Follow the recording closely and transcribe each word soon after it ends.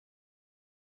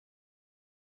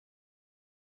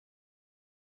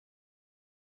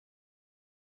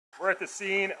We're at the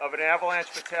scene of an avalanche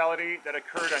fatality that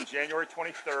occurred on January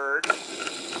 23rd.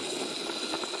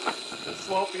 The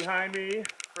slope behind me,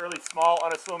 fairly small,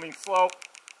 unassuming slope,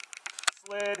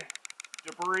 slid.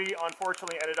 Debris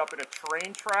unfortunately ended up in a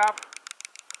terrain trap.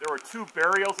 There were 2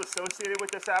 burials associated with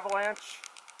this avalanche,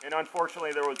 and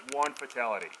unfortunately there was 1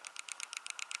 fatality.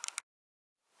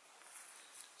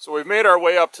 So we've made our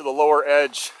way up to the lower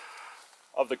edge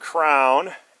of the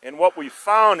crown, and what we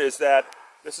found is that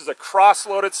this is a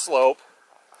cross-loaded slope.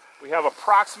 We have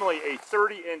approximately a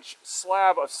 30-inch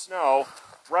slab of snow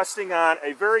resting on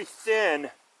a very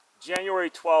thin January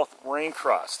 12th rain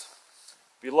crust.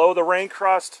 Below the rain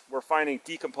crust, we're finding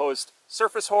decomposed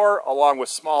surface hoar along with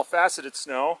small faceted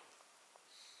snow.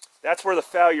 That's where the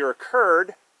failure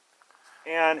occurred,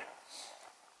 and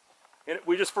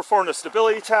we just performed a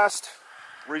stability test.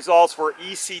 Results were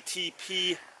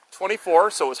ECTP 24,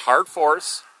 so it was hard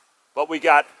force, but we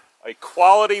got a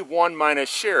quality 1-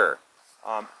 shear.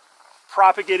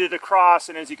 Propagated across,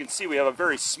 and as you can see, we have a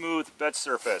very smooth bed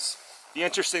surface. The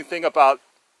interesting thing about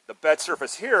the bed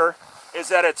surface here is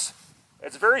that it's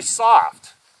very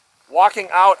soft. Walking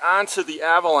out onto the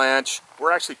avalanche,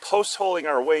 we're actually post-holing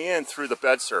our way in through the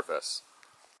bed surface.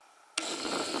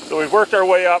 So we've worked our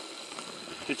way up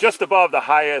to just above the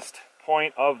highest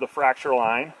point of the fracture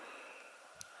line,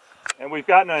 and we've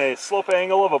gotten a slope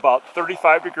angle of about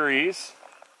 35 degrees.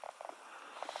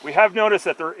 We have noticed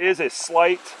that there is a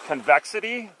slight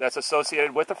convexity that's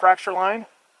associated with the fracture line.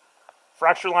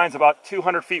 Fracture line is about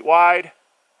 200 feet wide.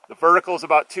 The vertical is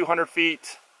about 200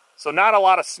 feet. So not a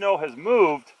lot of snow has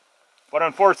moved, but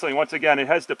unfortunately, once again, it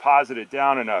has deposited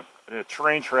down in a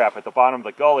terrain trap at the bottom of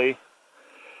the gully.